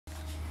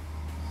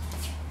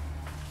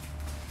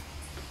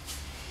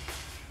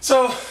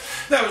So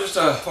that was just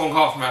a phone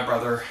call from my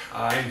brother.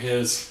 I'm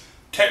his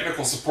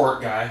technical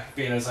support guy,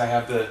 being as I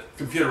have the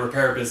computer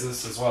repair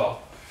business as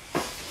well.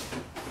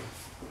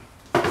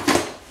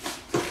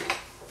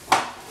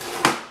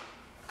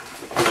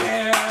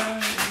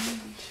 And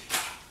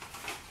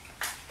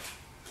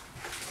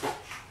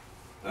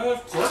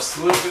of course,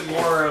 a little bit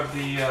more of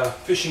the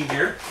fishing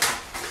gear.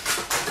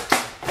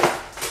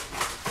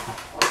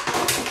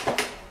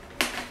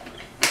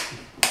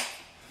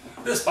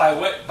 This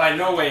by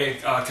no way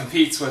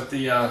competes with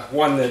the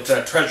one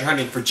that Treasure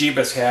Hunting for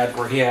Jeebus had,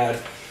 where he had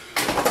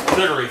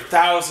literally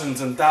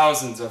thousands and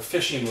thousands of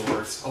fishing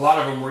lures. A lot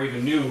of them were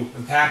even new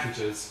in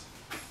packages.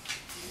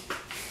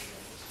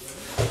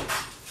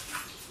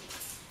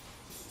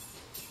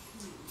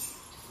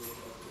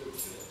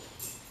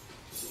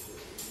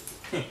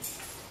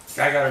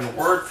 Guy got an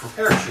award for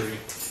parachuting.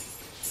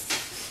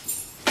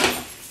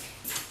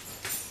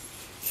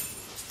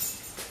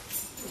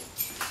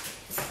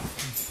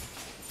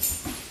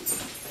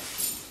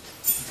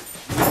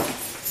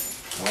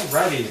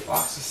 Alrighty, a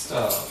box of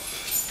stuff.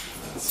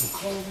 Got some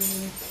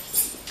clothing.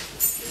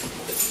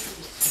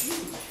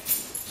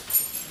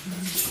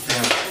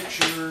 And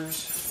pictures.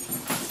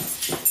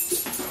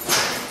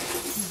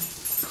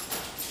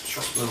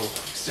 Short little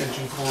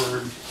extension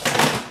cord.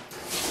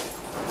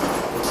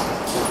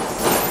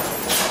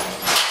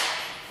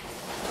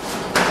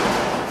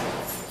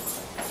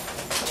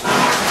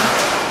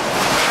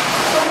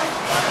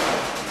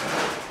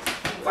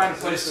 Find a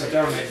place to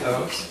donate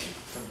those.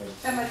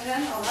 Am I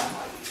 10? Oh, that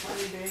might be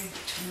pretty big.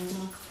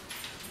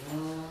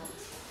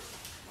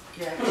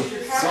 Yeah.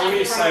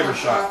 Sony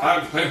CyberShot,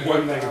 5.1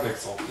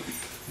 megapixel.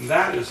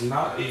 That is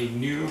not a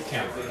new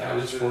camera, that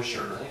is for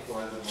sure.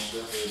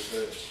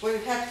 Well,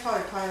 you'd have to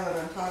probably pile it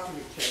on top of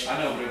each other.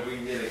 I know, but if we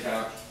can get a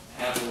couch,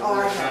 half over Oh,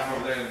 there, I half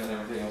over there, and then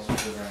everything else will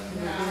go around.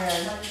 Yeah.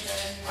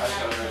 I just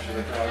gotta measure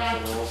the couch,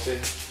 and then we'll see.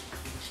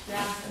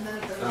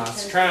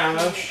 It's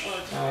trash,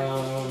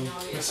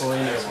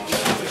 miscellaneous.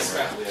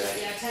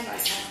 Yeah, 10 by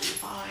 10 would be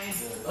fine.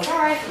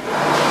 Alright.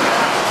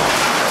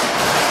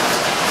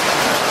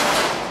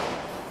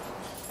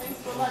 Thanks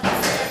for letting us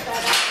check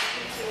that out.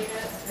 Appreciate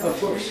it. Of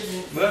course.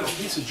 Little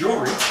piece of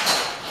jewelry.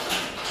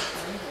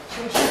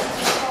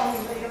 Call me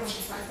later when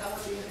she finds out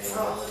what the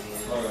availability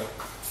is. Okay.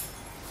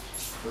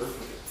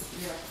 Perfect.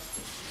 Yeah.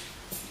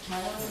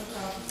 Pile it on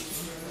top of each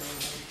other.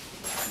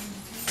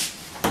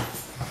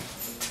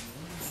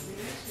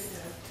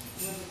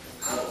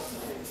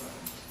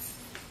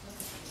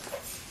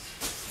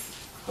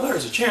 Well,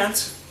 there's a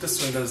chance.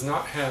 This one does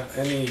not have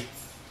any,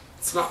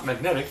 it's not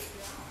magnetic.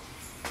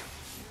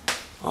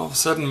 All of a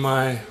sudden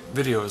my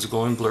video is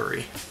going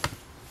blurry.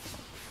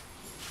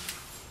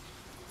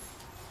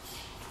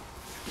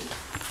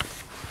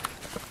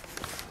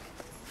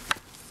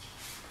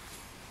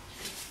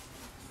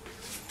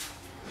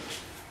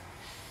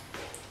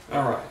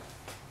 Alright.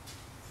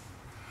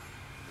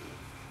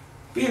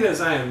 Being as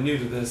I am new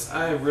to this,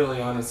 I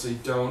really honestly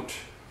don't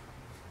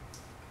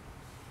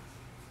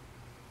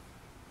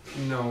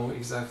know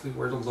exactly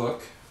where to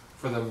look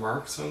for the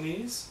marks on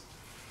these.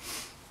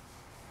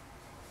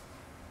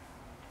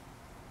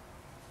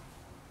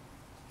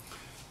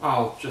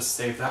 I'll just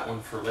save that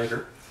one for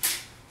later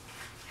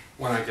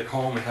when I get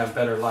home and have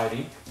better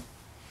lighting.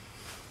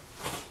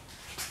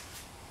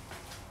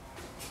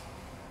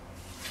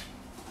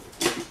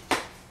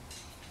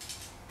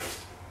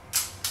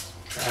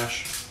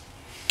 Trash.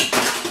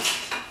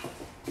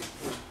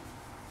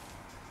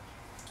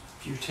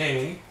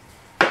 Butane.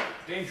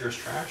 Dangerous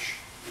trash.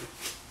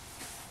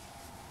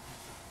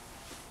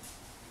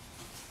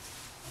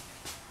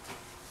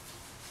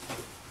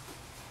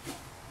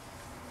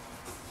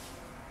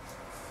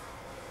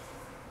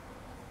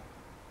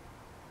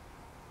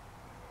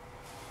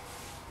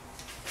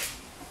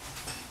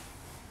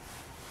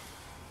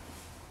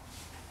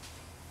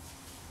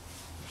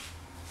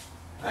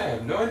 I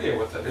have no idea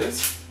what that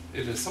is.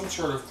 It is some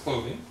sort of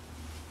clothing.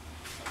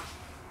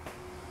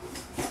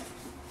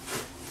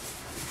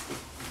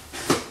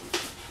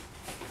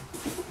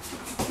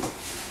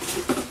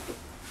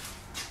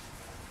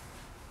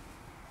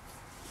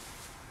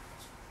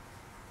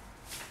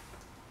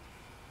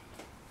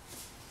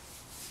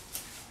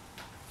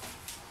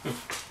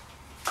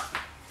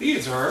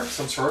 These are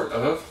some sort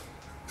of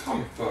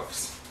comic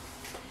books.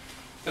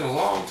 Been a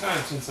long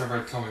time since I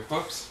read comic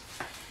books.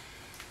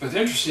 But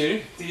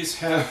interesting, these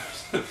have,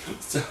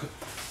 so,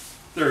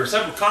 there are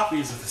several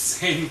copies of the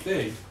same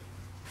thing.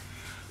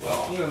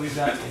 Well, I'm going to leave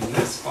that in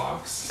this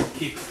box to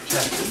keep it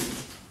protected.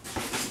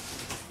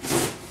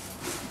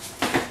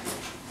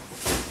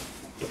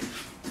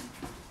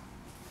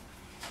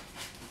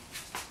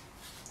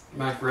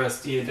 Micro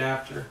SD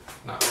adapter,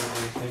 not really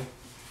anything.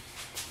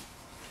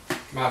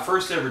 My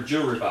first ever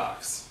jewelry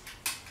box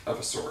of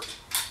a sort.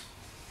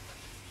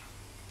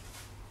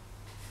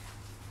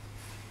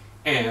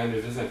 And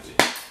it is empty.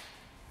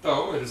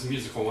 Though it is a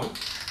musical one.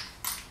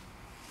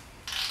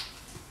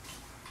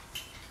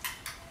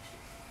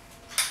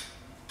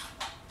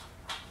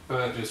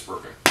 But it is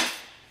broken.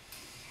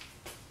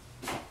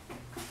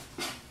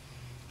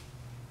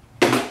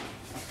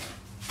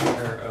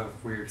 pair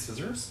of weird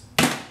scissors.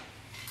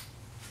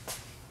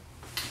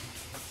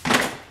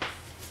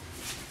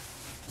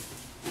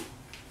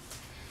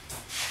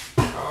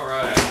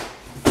 Alright,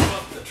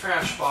 the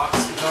trash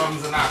box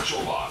becomes an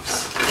actual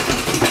box.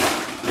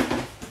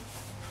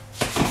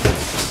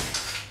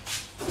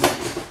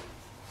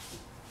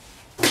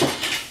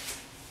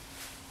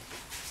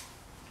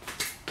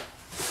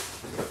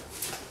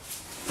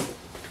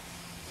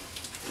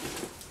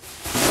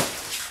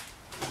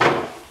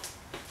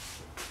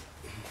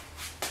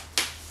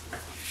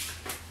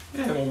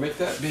 And we'll make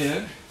that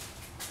bin,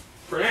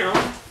 for now,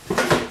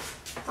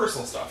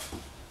 personal stuff.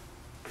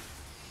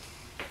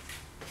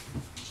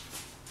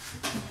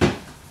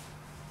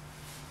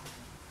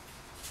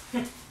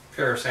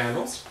 Pair of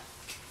sandals.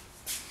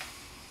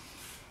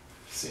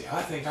 See,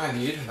 I think I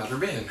need another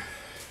bin.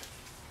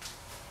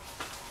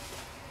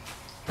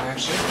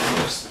 Actually,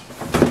 just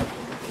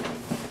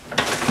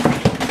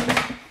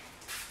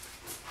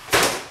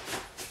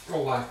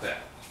go like that.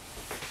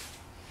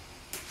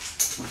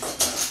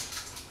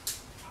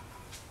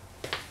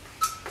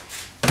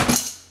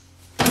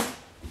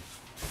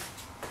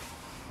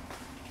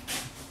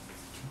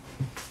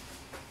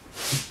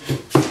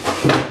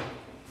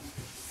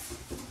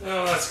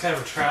 Oh, that's kind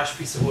of a trash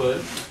piece of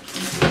wood.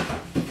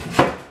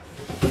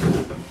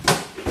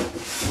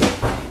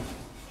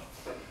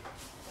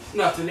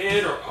 Nothing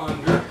in or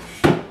under.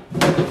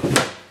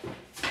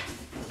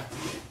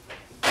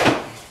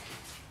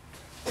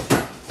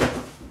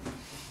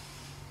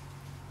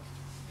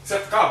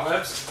 Except for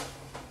cobwebs.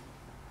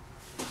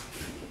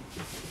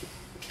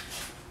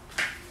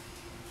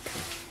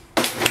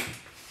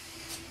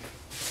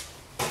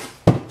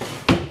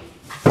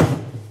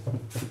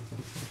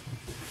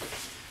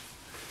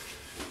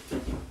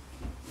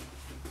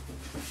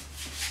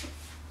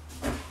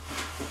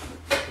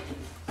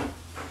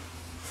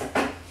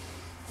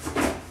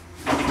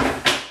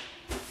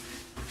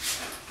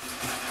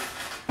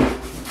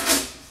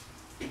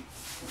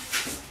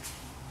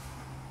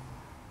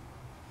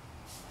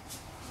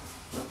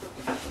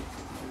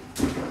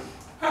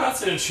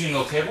 That's an interesting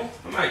little table.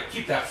 I might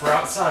keep that for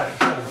outside.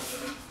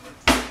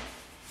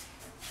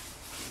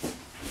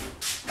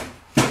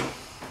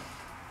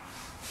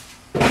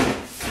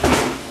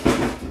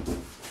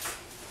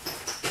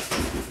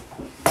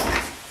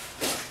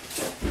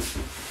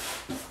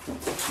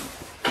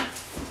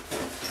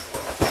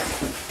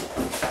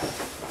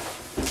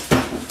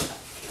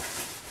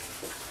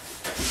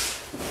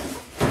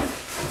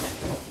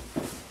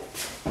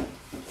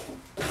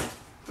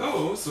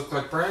 Those look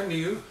like brand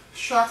new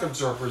shock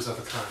absorbers of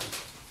a kind.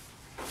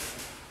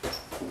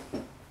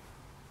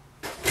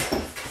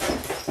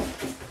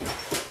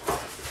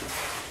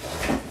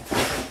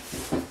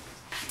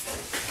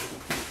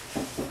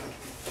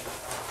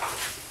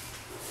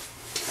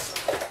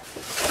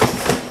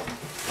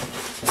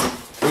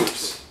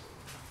 Oops.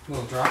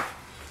 Little drop.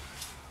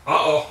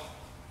 Uh-oh.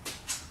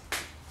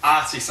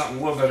 I see something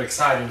a little bit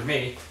exciting to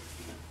me.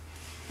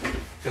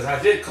 Because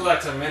I did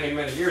collect them many,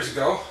 many years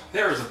ago.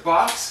 There is a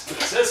box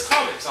that says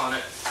comics on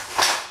it.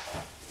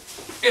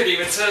 It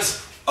even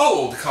says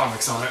old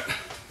comics on it.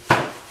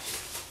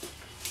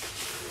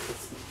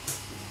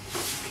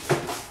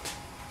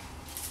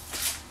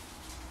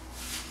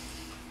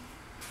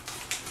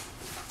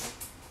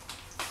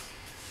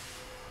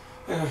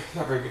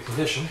 Not very good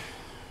condition.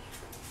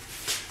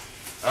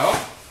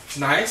 Oh,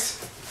 nice.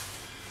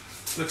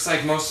 Looks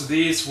like most of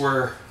these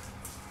were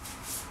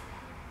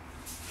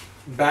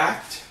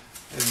backed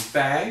and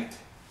bagged.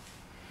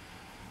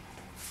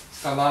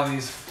 Got a lot of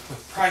these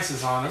with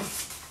prices on them.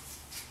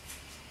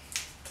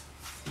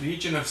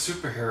 Legion of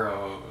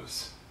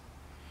Superheroes.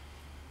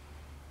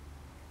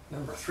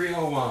 Number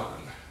 301.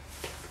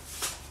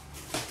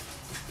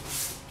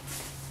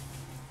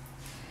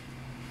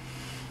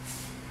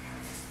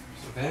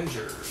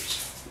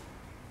 Avengers.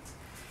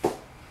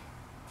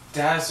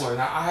 Dazzler.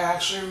 Now I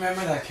actually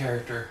remember that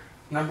character.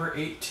 Number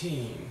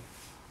 18.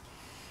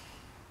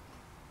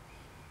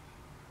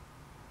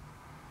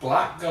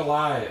 Black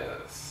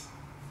Goliath.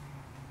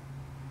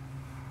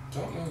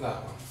 Don't know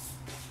that one.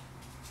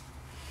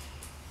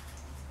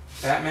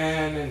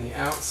 Batman and the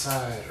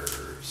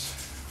Outsiders.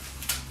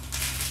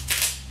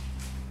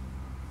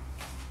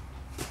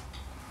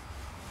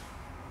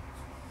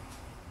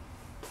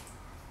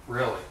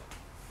 Really?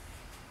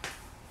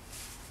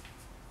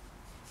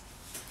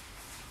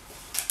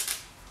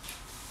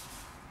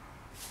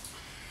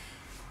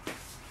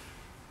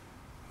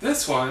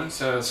 This one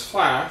says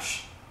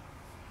Flash,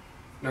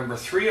 number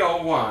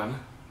 301,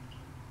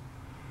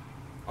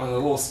 on the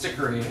little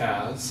sticker he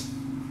has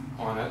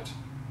on it.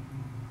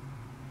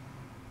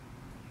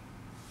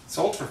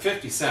 Sold for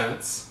 50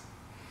 cents,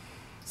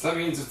 so that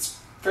means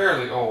it's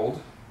fairly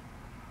old.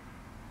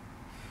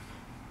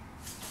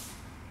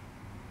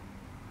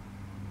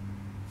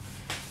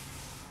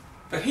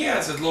 But he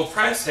has a little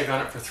price tag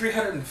on it for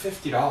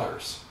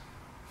 $350.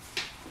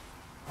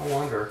 I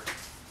wonder.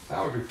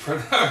 That would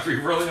be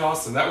really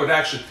awesome. That would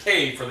actually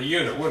pay for the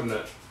unit, wouldn't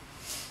it?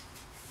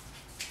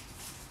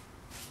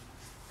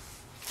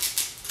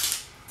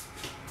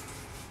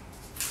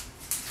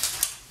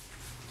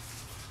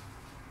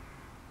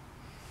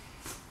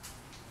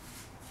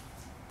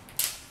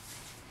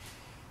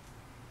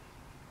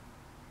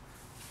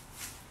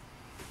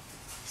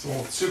 Some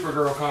old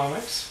Supergirl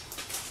comics.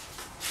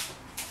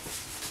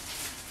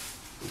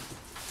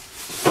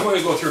 I'm going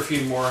to go through a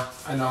few more.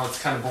 I know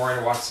it's kind of boring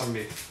to watch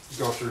somebody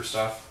go through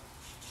stuff.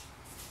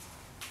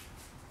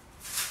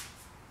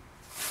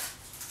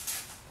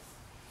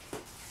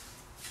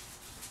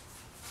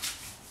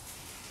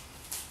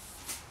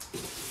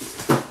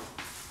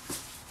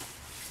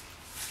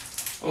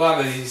 A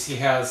lot of these he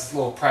has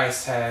little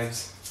price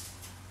tags,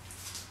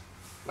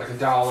 like $1,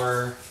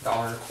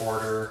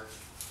 $1.25,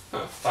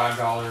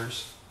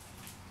 $5,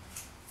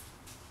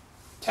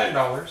 $10.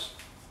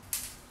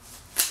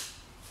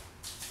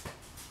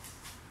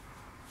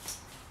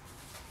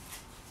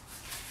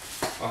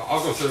 Well,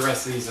 I'll go through the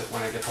rest of these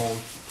when I get home.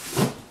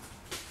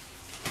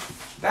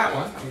 That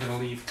one I'm going to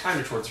leave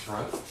kind of towards the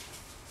front.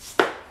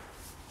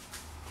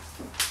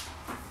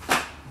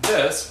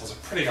 This was a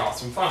pretty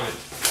awesome find.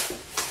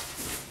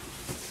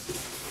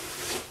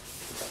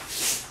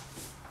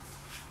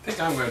 I think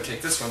I'm going to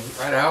take this one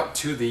right out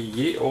to the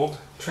ye old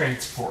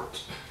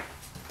transport.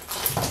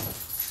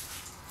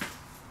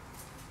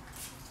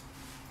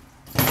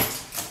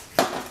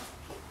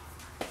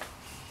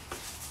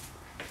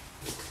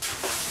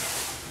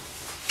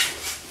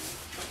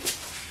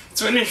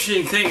 So an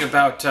interesting thing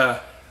about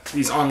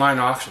these online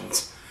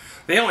auctions,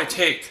 they only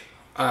take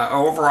an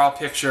overall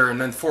picture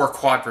and then 4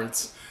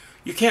 quadrants.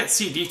 You can't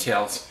see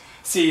details.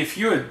 See, if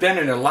you had been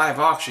in a live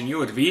auction, you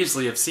would have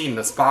easily have seen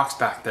this box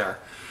back there.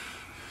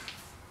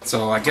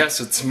 So I guess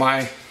it's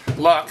my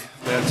luck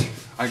that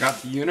I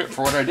got the unit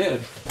for what I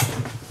did.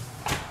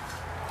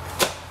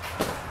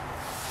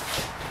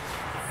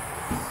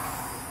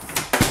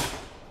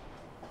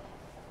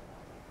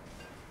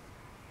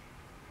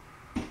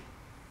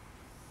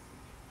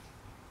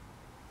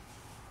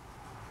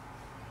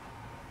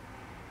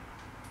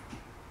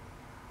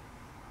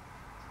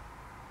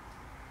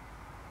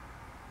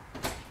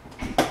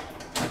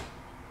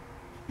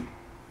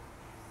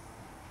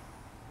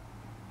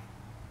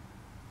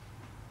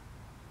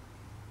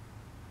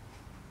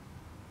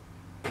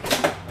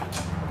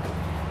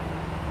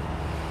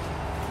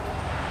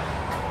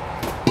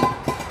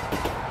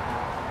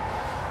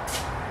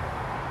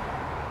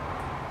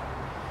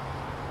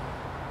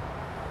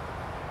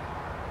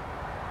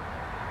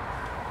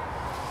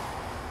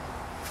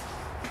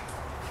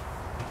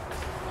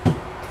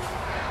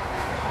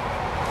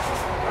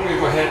 I'm going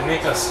to go ahead and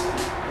make us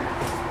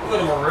a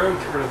little more room,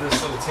 get rid of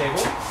this little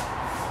table.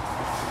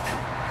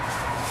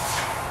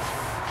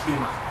 Be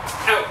my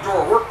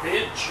outdoor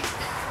workbench.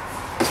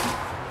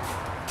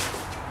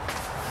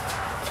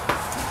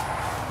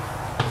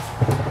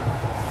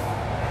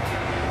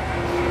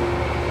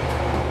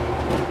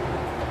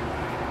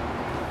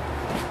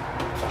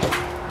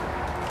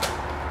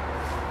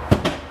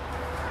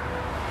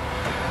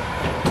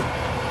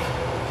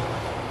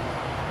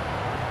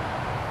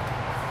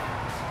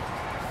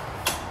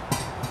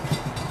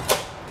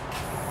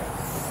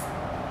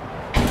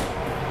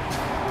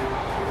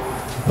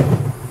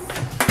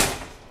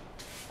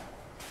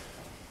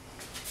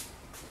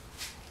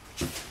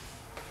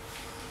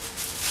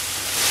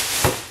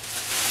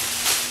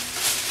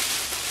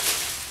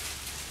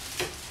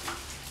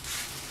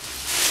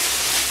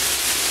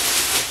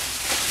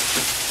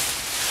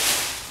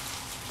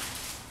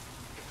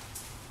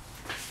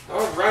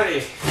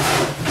 Alrighty.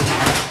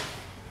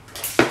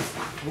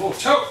 A little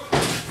tote.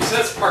 It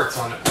says parts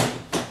on it.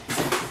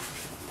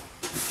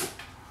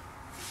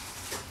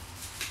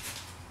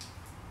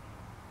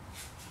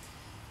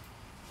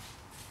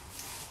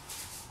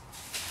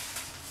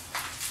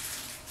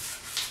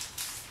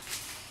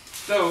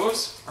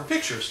 Those are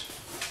pictures.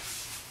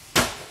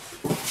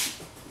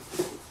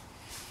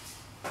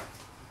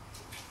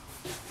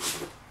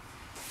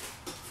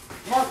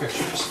 More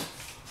pictures.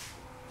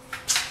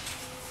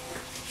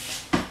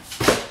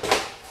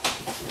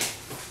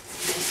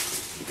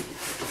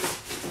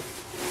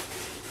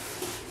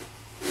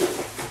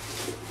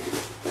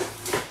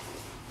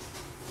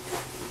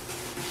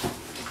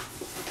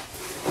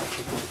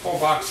 Whole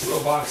box,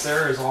 little box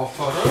there is all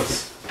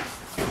photos.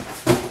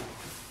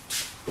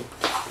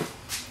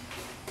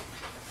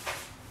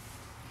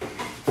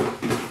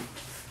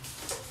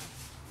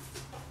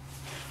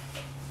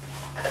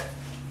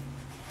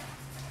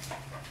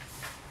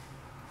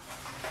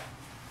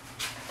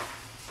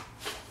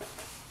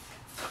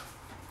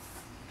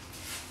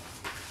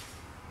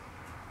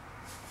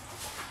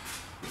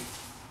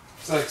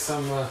 It's like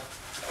some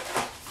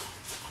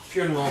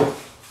funeral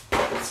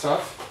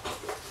stuff.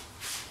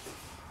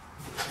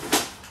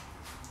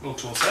 Little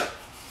tool set.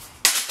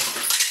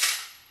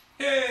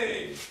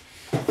 Yay!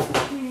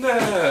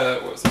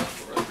 That was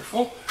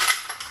wonderful.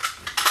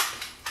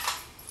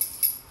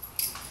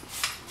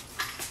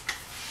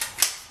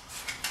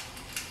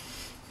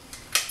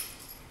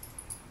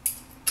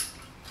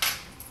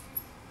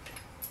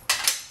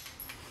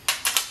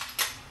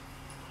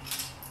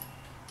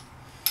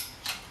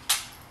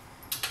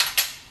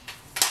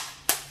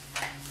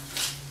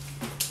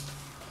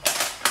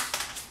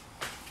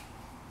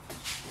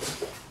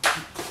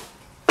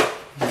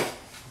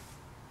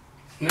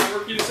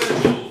 Networking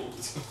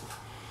essentials.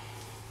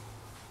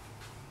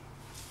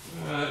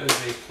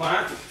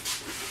 plant.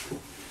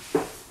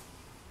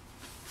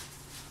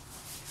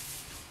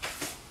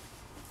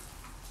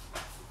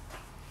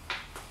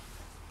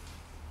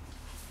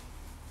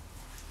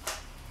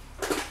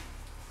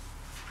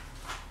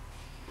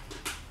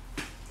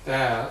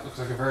 That looks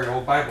like a very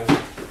old Bible.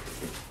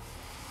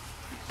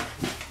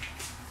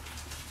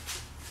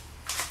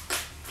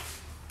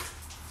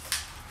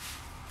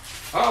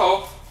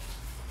 Oh,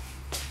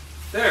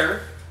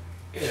 there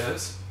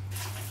is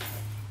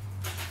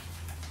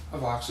a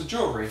box of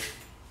jewelry.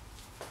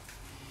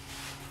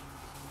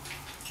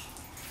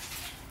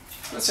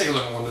 Let's take a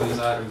look at one of these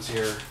items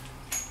here.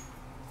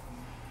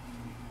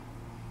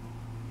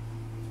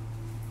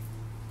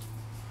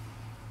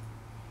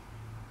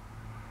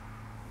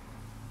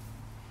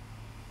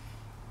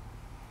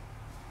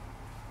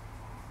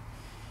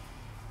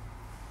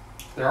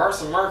 There are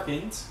some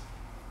markings.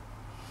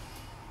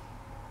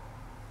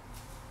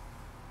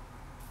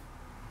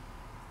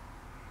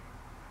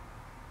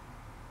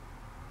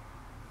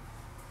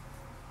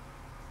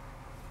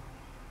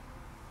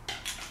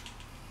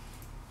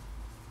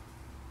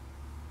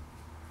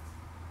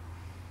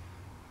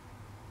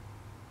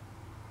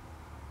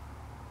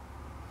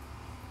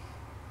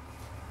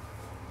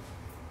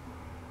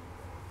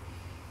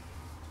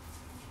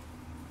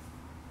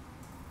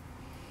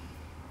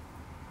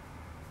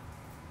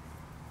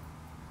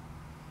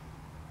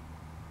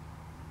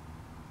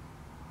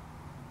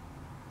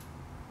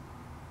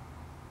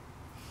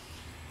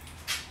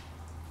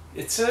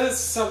 It says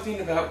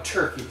something about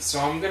Turkey, so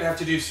I'm going to have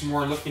to do some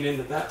more looking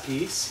into that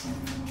piece.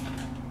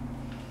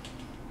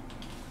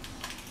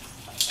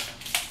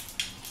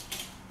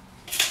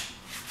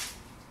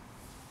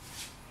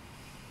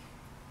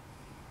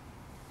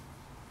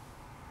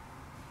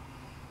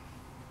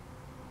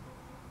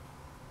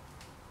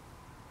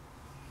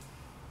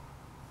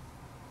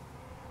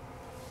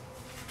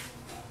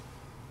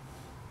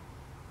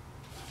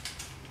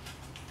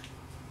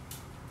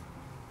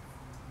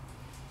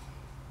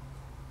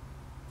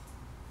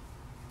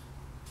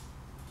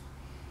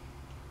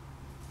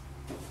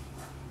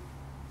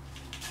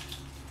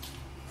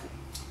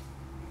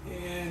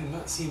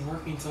 Not see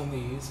markings on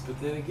these, but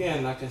then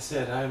again, like I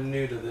said, I'm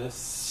new to this,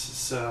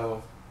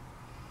 so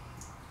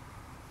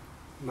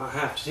I might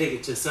have to take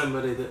it to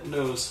somebody that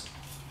knows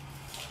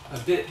a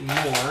bit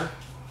more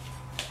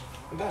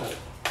about it.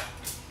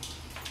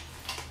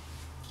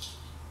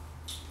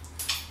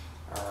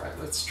 Alright,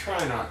 let's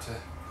try not to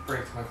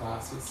break my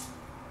glasses.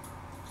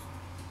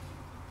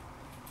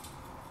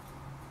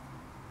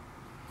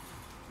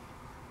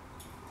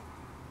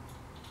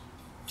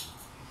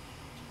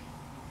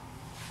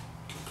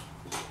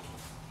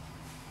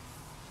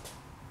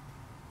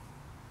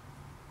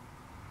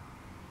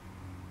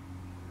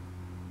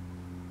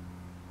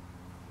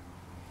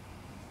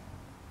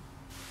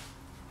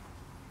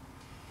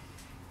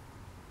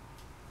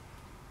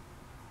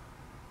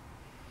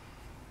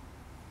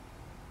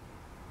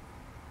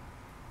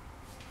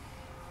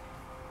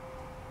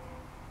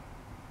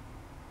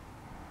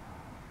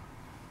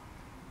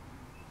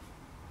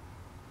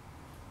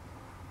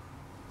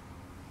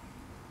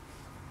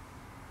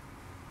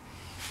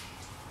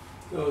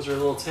 Those are a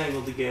little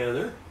tangled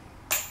together.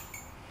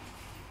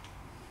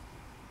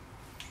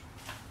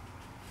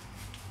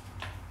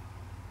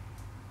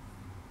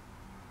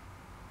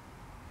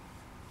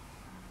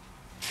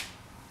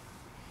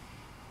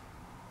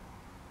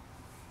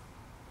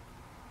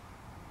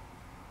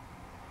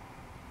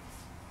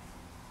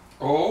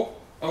 Oh.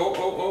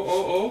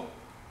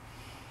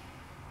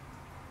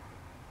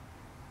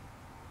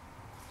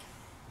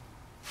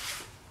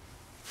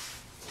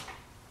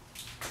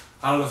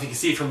 I don't know if you can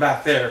see from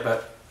back there,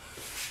 but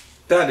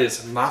that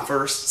is my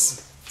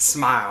first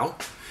smile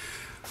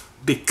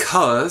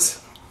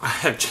because I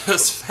have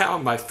just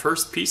found my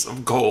first piece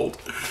of gold.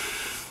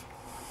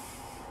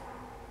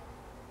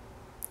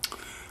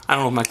 I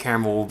don't know if my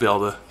camera will be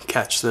able to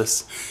catch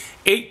this.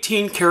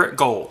 18 karat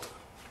gold.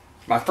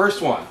 My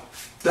first one.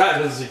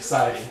 That is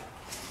exciting.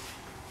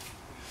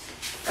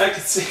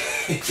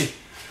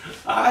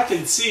 I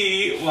can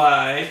see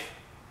why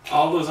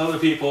all those other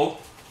people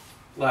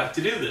like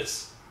to do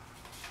this.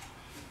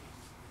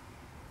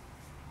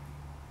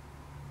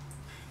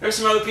 There's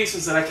some other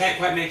pieces that I can't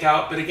quite make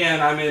out, but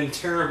again, I'm in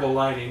terrible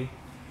lighting.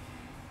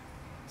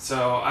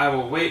 So I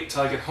will wait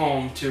till I get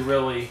home to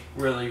really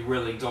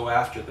go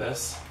after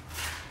this.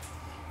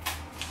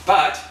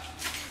 But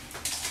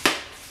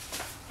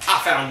I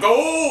found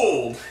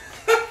gold!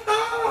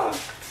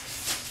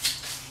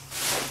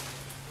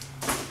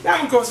 That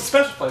one goes to a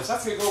special place.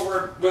 That's gonna go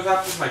where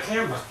with my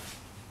camera.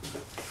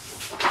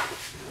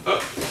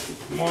 Oh,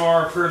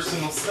 more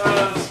personal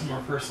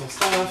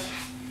stuff.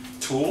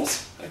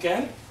 Tools,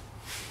 again.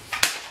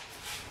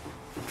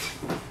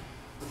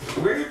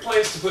 Weird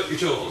place to put your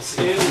tools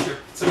in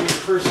some of your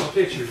personal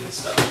pictures and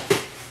stuff.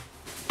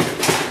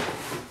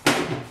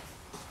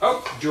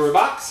 Oh, jewelry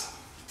box.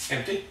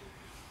 Empty.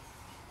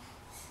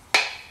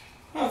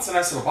 Well, it's a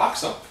nice little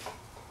box though.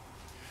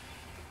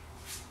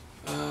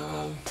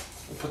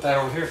 We'll put that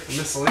over here for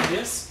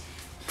miscellaneous.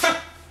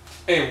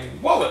 A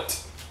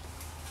wallet.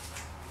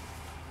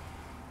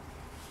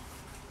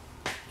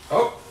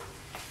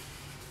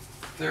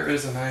 there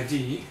is an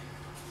ID.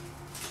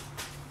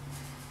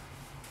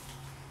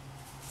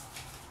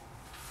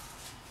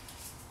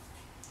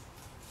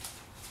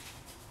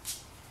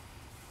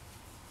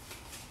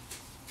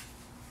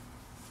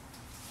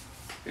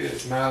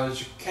 Is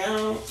mileage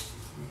account,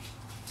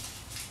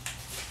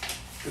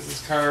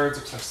 business cards,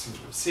 looks like some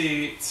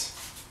receipts.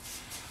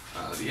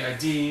 The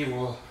ID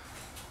will,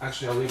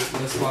 actually I'll leave it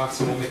in this box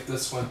and we'll make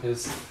this one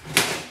his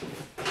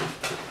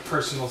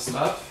personal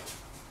stuff.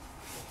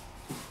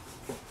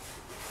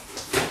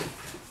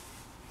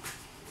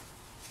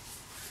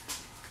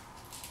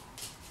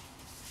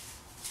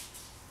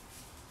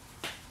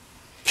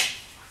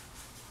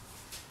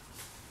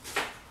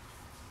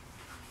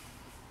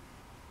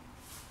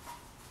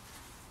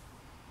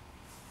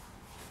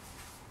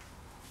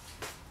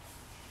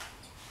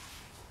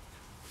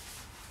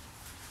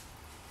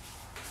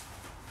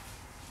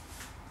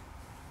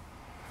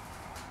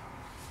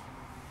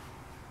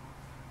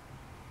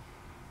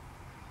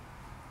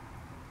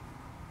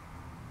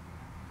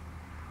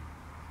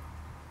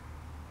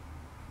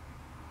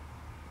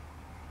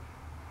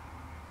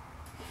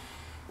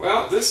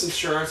 Well, this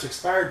insurance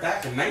expired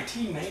back in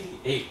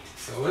 1998,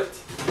 so it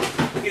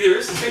either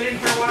this has been in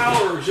here a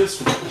while or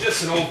just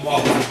an old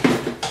wallet.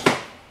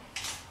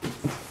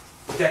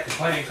 Deck of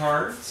playing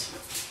cards.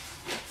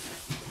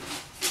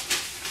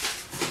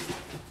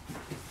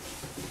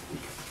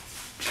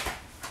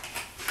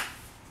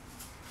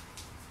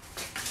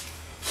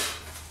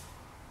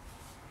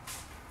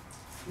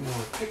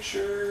 More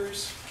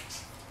pictures.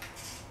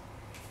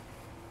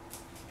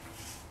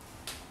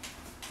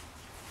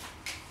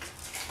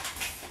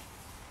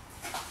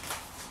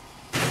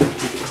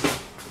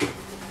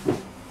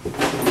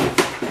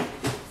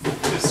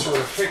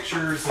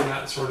 Pictures and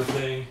that sort of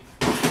thing.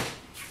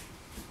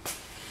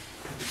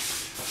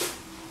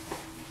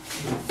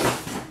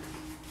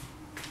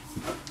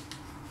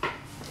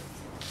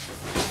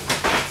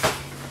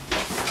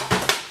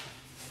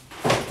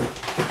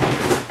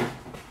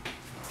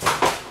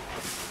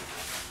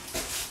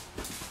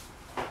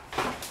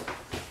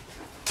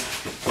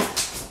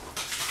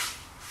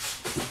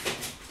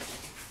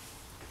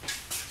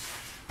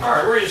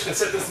 Alright, we're just going to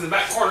set this in the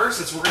back corner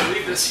since we're going to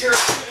leave this here.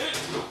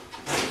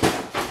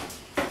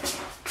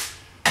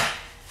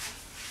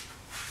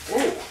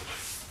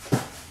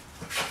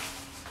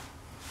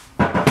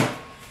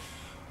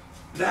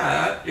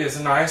 That is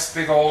a nice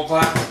big old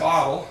glass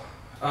bottle.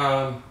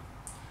 I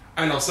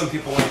know some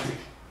people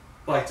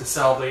like to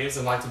sell these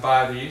and like to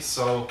buy these,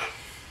 so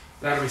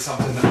that'll be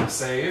something that we'll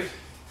save.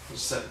 We'll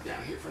just set it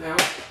down here for now.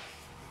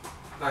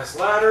 Nice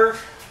ladder.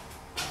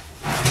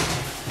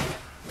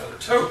 Another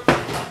tote.